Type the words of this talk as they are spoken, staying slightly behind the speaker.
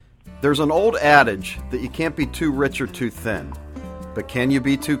There's an old adage that you can't be too rich or too thin, but can you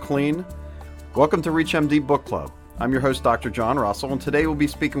be too clean? Welcome to ReachMD Book Club. I'm your host, Dr. John Russell, and today we'll be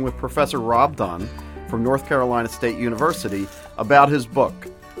speaking with Professor Rob Dunn from North Carolina State University about his book,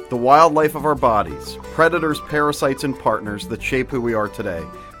 The Wildlife of Our Bodies, Predators, Parasites, and Partners That Shape Who We Are Today.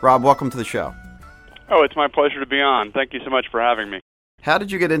 Rob, welcome to the show. Oh, it's my pleasure to be on. Thank you so much for having me. How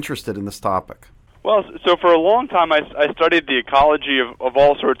did you get interested in this topic? Well, so for a long time I studied the ecology of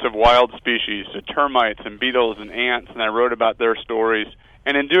all sorts of wild species, so termites and beetles and ants, and I wrote about their stories.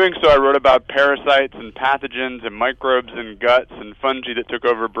 And in doing so, I wrote about parasites and pathogens and microbes and guts and fungi that took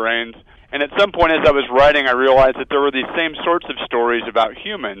over brains. And at some point as I was writing, I realized that there were these same sorts of stories about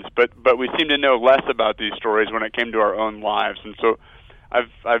humans, but we seemed to know less about these stories when it came to our own lives. And so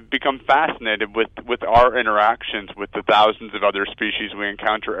I've become fascinated with our interactions with the thousands of other species we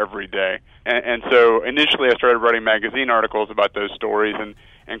encounter every day. And so initially I started writing magazine articles about those stories,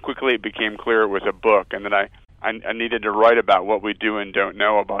 and quickly it became clear it was a book, and that I needed to write about what we do and don't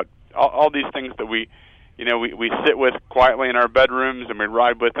know about all these things that we sit with quietly in our bedrooms and we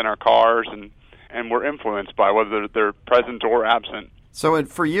ride with in our cars, and we're influenced by, whether they're present or absent. So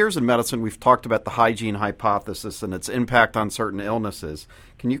for years in medicine, we've talked about the hygiene hypothesis and its impact on certain illnesses.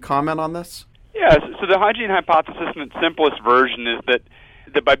 Can you comment on this? Yes. So the hygiene hypothesis in its simplest version is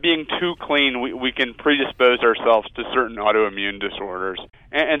that by being too clean, we can predispose ourselves to certain autoimmune disorders.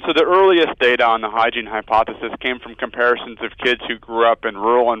 And so the earliest data on the hygiene hypothesis came from comparisons of kids who grew up in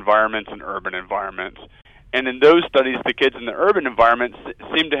rural environments and urban environments. And in those studies, the kids in the urban environments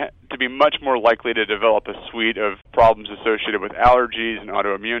seemed to be much more likely to develop a suite of problems associated with allergies and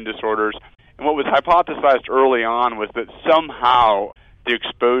autoimmune disorders. And what was hypothesized early on was that somehow the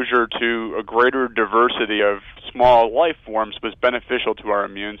exposure to a greater diversity of small life forms was beneficial to our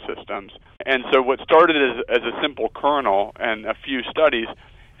immune systems. And so what started as a simple kernel and a few studies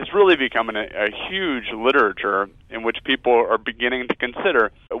is really becoming a huge literature in which people are beginning to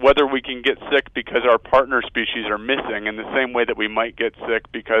consider whether we can get sick because our partner species are missing in the same way that we might get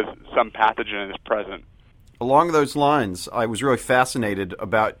sick because some pathogen is present. Along those lines, I was really fascinated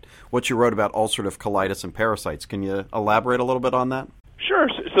about what you wrote about ulcerative colitis and parasites. Can you elaborate a little bit on that? Sure.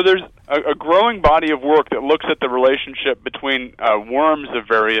 So there's a growing body of work that looks at the relationship between worms of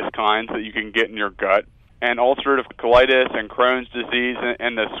various kinds that you can get in your gut and ulcerative colitis and Crohn's disease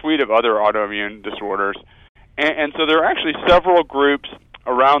and the suite of other autoimmune disorders. And so there are actually several groups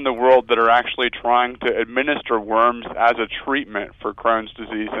around the world that are actually trying to administer worms as a treatment for Crohn's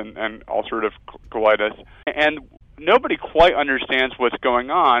disease and ulcerative colitis. And nobody quite understands what's going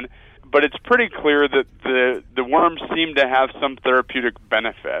on, but it's pretty clear that the worms seem to have some therapeutic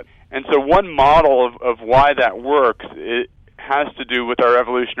benefit. And so one model of why that works has to do with our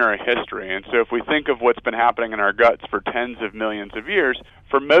evolutionary history. And so if we think of what's been happening in our guts for tens of millions of years,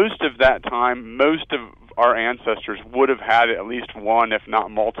 for most of that time, most of our ancestors would have had at least one, if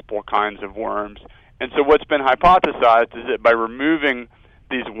not multiple kinds of worms. And so what's been hypothesized is that by removing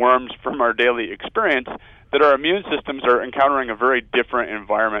these worms from our daily experience, that our immune systems are encountering a very different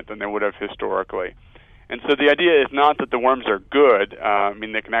environment than they would have historically. And so the idea is not that the worms are good,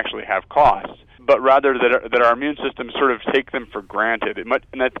 they can actually have costs, but rather that our immune systems sort of take them for granted.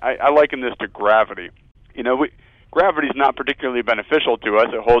 I liken this to gravity. Gravity is not particularly beneficial to us.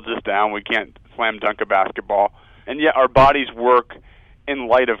 It holds us down. We can't slam dunk a basketball. And yet our bodies work in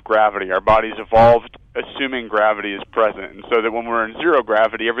light of gravity. Our bodies evolved assuming gravity is present. And so that when we're in zero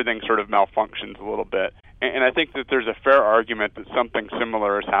gravity, everything sort of malfunctions a little bit. And I think that there's a fair argument that something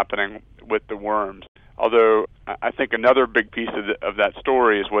similar is happening with the worms. Although I think another big piece of that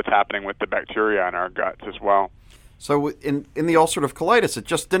story is what's happening with the bacteria in our guts as well. So in the ulcerative colitis, it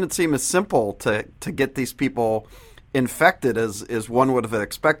just didn't seem as simple to get these people infected as one would have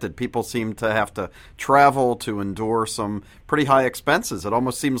expected. People seem to have to travel to endure some pretty high expenses. It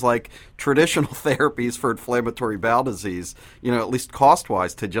almost seems like traditional therapies for inflammatory bowel disease, at least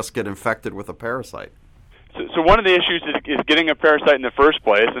cost-wise, to just get infected with a parasite. So one of the issues is getting a parasite in the first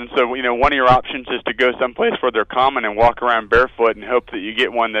place, and so one of your options is to go someplace where they're common and walk around barefoot and hope that you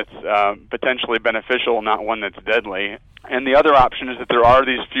get one that's potentially beneficial, not one that's deadly. And the other option is that there are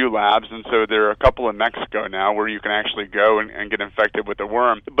these few labs, and so there are a couple in Mexico now where you can actually go and get infected with a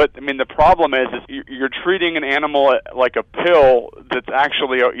worm. But the problem is you're treating an animal like a pill that's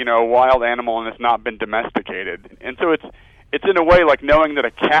actually a wild animal and it's not been domesticated, and so it's in a way like knowing that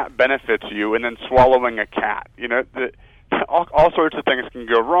a cat benefits you and then swallowing a cat. All sorts of things can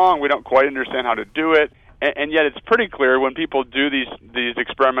go wrong. We don't quite understand how to do it. And yet it's pretty clear when people do these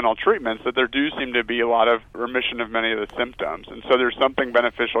experimental treatments that there do seem to be a lot of remission of many of the symptoms. And so there's something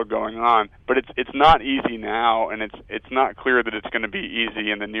beneficial going on. But it's not easy now, and it's not clear that it's going to be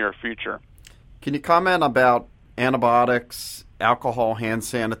easy in the near future. Can you comment about antibiotics, alcohol, hand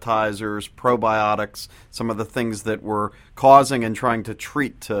sanitizers, probiotics, some of the things that we're causing and trying to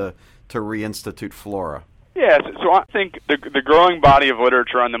treat to reinstitute flora? Yes, so I think the growing body of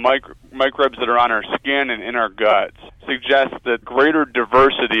literature on the microbes that are on our skin and in our guts suggests that greater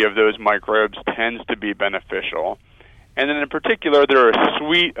diversity of those microbes tends to be beneficial. And then in particular, there are a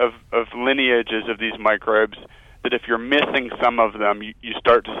suite of lineages of these microbes that if you're missing some of them, you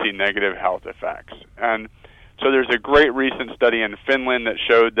start to see negative health effects. And so there's a great recent study in Finland that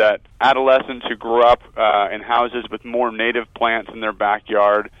showed that adolescents who grew up in houses with more native plants in their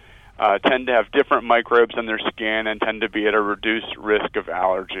backyard tend to have different microbes in their skin and tend to be at a reduced risk of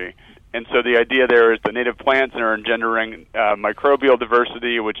allergy. And so the idea there is that native plants are engendering microbial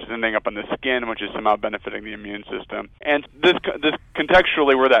diversity, which is ending up on the skin, which is somehow benefiting the immune system. And this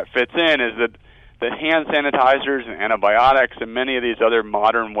contextually where that fits in is that hand sanitizers and antibiotics and many of these other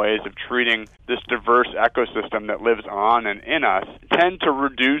modern ways of treating this diverse ecosystem that lives on and in us tend to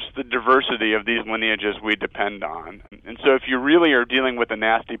reduce the diversity of these lineages we depend on. And so if you really are dealing with a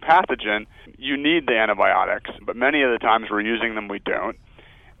nasty pathogen, you need the antibiotics, but many of the times we're using them, we don't.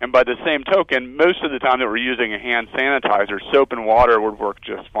 And by the same token, most of the time that we're using a hand sanitizer, soap and water would work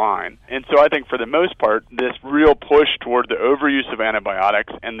just fine. And so I think for the most part, this real push toward the overuse of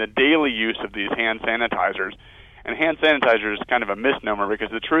antibiotics and the daily use of these hand sanitizers, and hand sanitizer is kind of a misnomer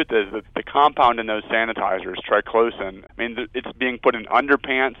because the truth is that the compound in those sanitizers, triclosan, I mean, it's being put in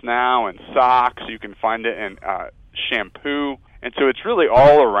underpants now and socks. You can find it in shampoo. And so it's really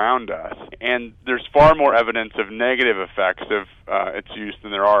all around us. And there's far more evidence of negative effects of its use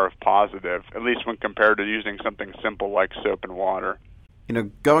than there are of positive, at least when compared to using something simple like soap and water. You know,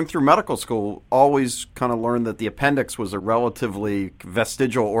 going through medical school, always kind of learned that the appendix was a relatively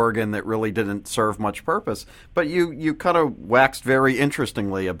vestigial organ that really didn't serve much purpose. But you kind of waxed very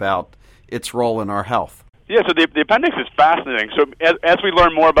interestingly about its role in our health. Yeah, so the appendix is fascinating. So as we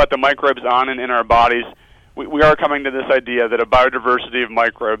learn more about the microbes on and in our bodies, we are coming to this idea that a biodiversity of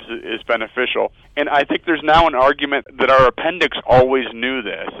microbes is beneficial. And I think there's now an argument that our appendix always knew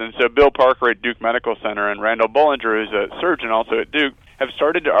this. And so Bill Parker at Duke Medical Center and Randall Bollinger, who's a surgeon also at Duke, have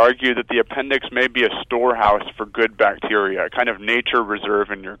started to argue that the appendix may be a storehouse for good bacteria, a kind of nature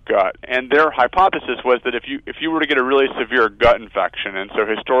reserve in your gut. And their hypothesis was that if you were to get a really severe gut infection, and so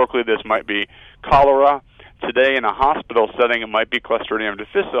historically this might be cholera, today in a hospital setting it might be Clostridium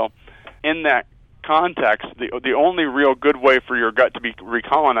difficile, in that context, the only real good way for your gut to be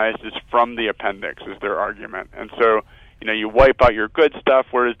recolonized is from the appendix, is their argument. And so, you wipe out your good stuff.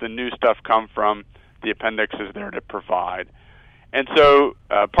 Where does the new stuff come from? The appendix is there to provide. And so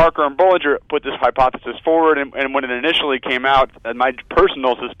Parker and Bollinger put this hypothesis forward, and when it initially came out, my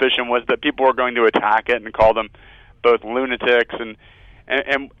personal suspicion was that people were going to attack it and call them both lunatics.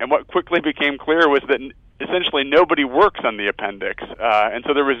 And what quickly became clear was that essentially nobody works on the appendix, and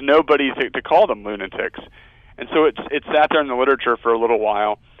so there was nobody to call them lunatics. And so it sat there in the literature for a little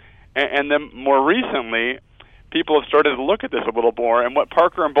while. And then more recently, people have started to look at this a little more, and what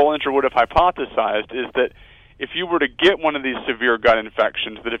Parker and Bollinger would have hypothesized is that if you were to get one of these severe gut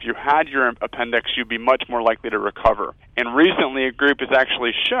infections, that if you had your appendix, you'd be much more likely to recover. And recently, a group has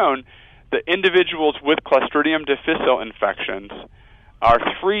actually shown that individuals with Clostridium difficile infections are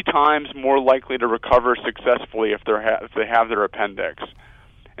 3 times more likely to recover successfully if they have their appendix.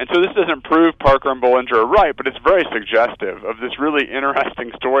 And so this doesn't prove Parker and Bollinger are right, but it's very suggestive of this really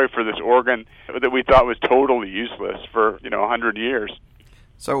interesting story for this organ that we thought was totally useless for 100 years.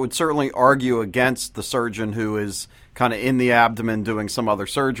 So it would certainly argue against the surgeon who is kind of in the abdomen doing some other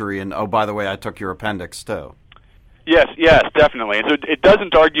surgery and, oh, by the way, I took your appendix too. Yes, definitely. And so it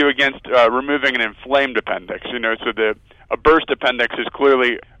doesn't argue against removing an inflamed appendix. So a burst appendix is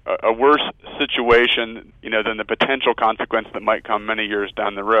clearly a worse situation, than the potential consequence that might come many years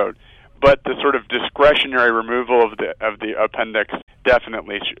down the road. But the sort of discretionary removal of the appendix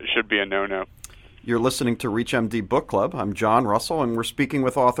definitely should be a no-no. You're listening to ReachMD Book Club. I'm John Russell, and we're speaking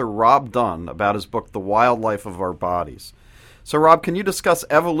with author Rob Dunn about his book, The Wildlife of Our Bodies. So, Rob, can you discuss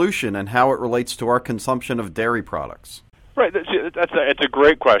evolution and how it relates to our consumption of dairy products? Right, it's a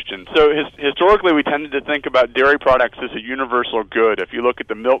great question. So historically, we tended to think about dairy products as a universal good. If you look at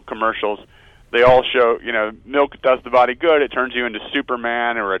the milk commercials, They all show, milk does the body good. It turns you into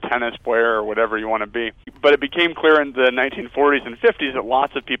Superman or a tennis player or whatever you want to be. But it became clear in the 1940s and 50s that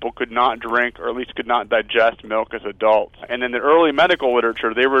lots of people could not drink, or at least could not digest milk as adults. And in the early medical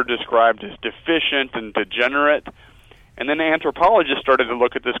literature, they were described as deficient and degenerate. And then anthropologists started to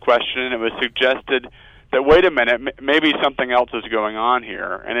look at this question, and it was suggested that, wait a minute, maybe something else is going on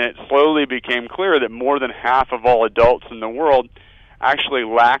here. And it slowly became clear that more than half of all adults in the world actually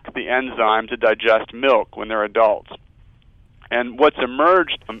lack the enzyme to digest milk when they're adults. And what's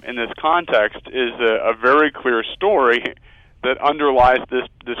emerged in this context is a very clear story that underlies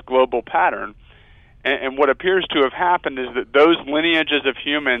this global pattern. And what appears to have happened is that those lineages of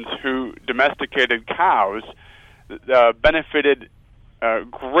humans who domesticated cows benefited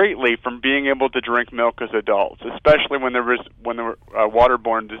greatly from being able to drink milk as adults, especially when there were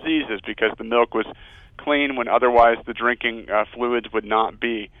waterborne diseases, because the milk was clean when otherwise the drinking fluids would not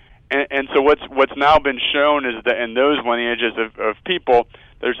be. And so what's now been shown is that in those lineages of people,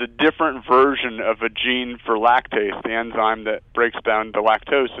 there's a different version of a gene for lactase, the enzyme that breaks down the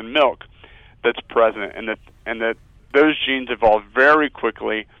lactose in milk, that's present, and that those genes evolved very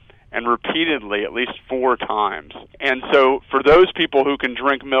quickly and repeatedly, at least 4 times. And so for those people who can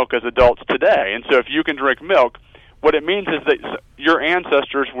drink milk as adults today, and so if you can drink milk, what it means is that your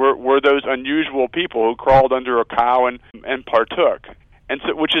ancestors were those unusual people who crawled under a cow and partook. And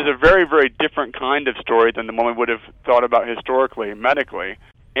so, which is a very, very different kind of story than the one we would have thought about historically, medically.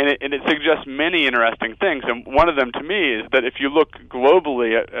 And it suggests many interesting things. And one of them to me is that if you look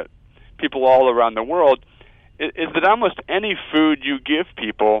globally at people all around the world, is that almost any food you give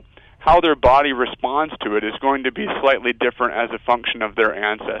people, how their body responds to it is going to be slightly different as a function of their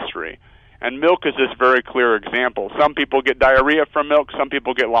ancestry. And milk is this very clear example. Some people get diarrhea from milk. Some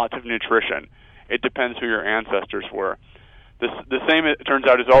people get lots of nutrition. It depends who your ancestors were. The same, it turns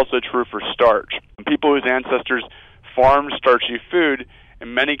out, is also true for starch. People whose ancestors farmed starchy food,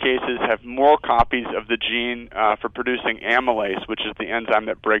 in many cases, have more copies of the gene for producing amylase, which is the enzyme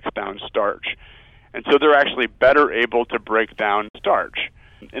that breaks down starch. And so they're actually better able to break down starch.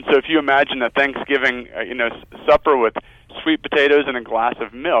 And so if you imagine a Thanksgiving supper with sweet potatoes and a glass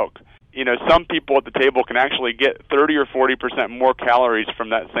of milk, some people at the table can actually get 30 or 40% more calories from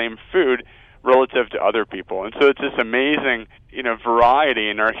that same food relative to other people. And so it's this amazing, variety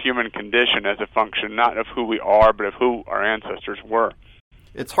in our human condition as a function, not of who we are, but of who our ancestors were.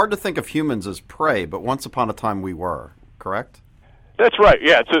 It's hard to think of humans as prey, but once upon a time we were, correct? That's right,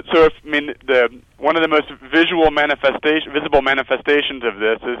 yeah. So one of the most visible manifestations of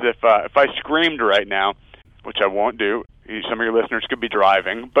this is if I screamed right now, which I won't do. Some of your listeners could be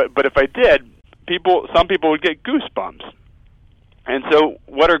driving, but if I did, some people would get goosebumps. And so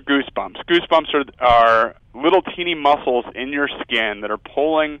what are goosebumps? Goosebumps are little teeny muscles in your skin that are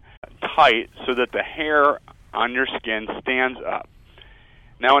pulling tight so that the hair on your skin stands up.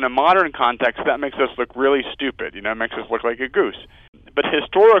 Now, in a modern context, that makes us look really stupid. It makes us look like a goose. But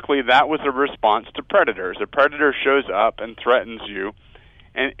historically, that was a response to predators. A predator shows up and threatens you,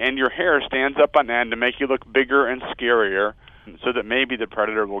 and your hair stands up on end to make you look bigger and scarier so that maybe the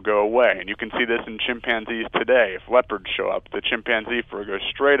predator will go away. And you can see this in chimpanzees today. If leopards show up, the chimpanzee fur goes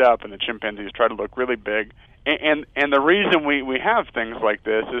straight up, and the chimpanzees try to look really big. And the reason we have things like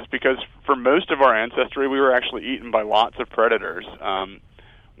this is because for most of our ancestry, we were actually eaten by lots of predators.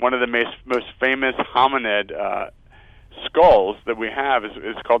 One of the most famous hominid skulls that we have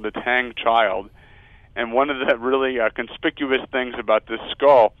is called the Tang child. And one of the really conspicuous things about this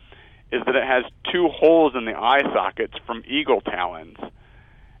skull is that it has 2 holes in the eye sockets from eagle talons.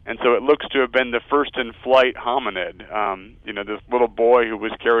 And so it looks to have been the first in-flight hominid, this little boy who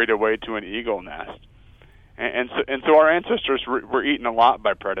was carried away to an eagle nest. And so our ancestors were eaten a lot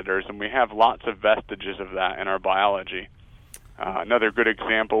by predators, and we have lots of vestiges of that in our biology. Another good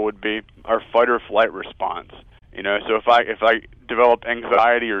example would be our fight-or-flight response. So if I develop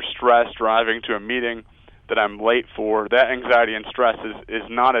anxiety or stress driving to a meeting that I'm late for, that anxiety and stress is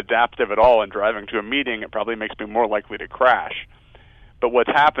not adaptive at all in driving to a meeting. It probably makes me more likely to crash. But what's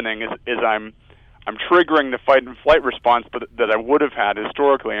happening is I'm triggering the fight and flight response that I would have had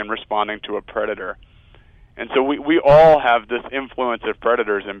historically in responding to a predator. And so we all have this influence of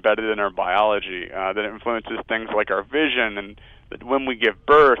predators embedded in our biology that influences things like our vision and when we give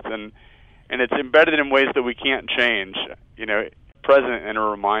birth, and it's embedded in ways that we can't change, present and a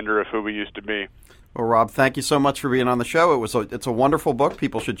reminder of who we used to be. Well, Rob, thank you so much for being on the show. It's a wonderful book.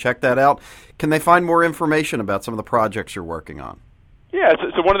 People should check that out. Can they find more information about some of the projects you're working on? Yeah,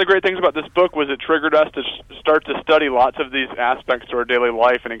 so one of the great things about this book was it triggered us to start to study lots of these aspects of our daily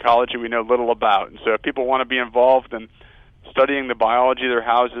life and ecology we know little about. And so if people want to be involved in studying the biology of their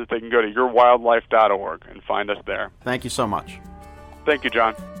houses, they can go to yourwildlife.org and find us there. Thank you so much. Thank you,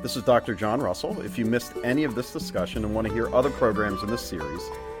 John. This is Dr. John Russell. If you missed any of this discussion and want to hear other programs in this series,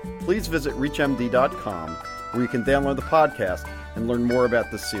 please visit reachmd.com, where you can download the podcast and learn more about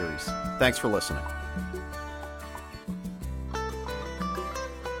this series. Thanks for listening.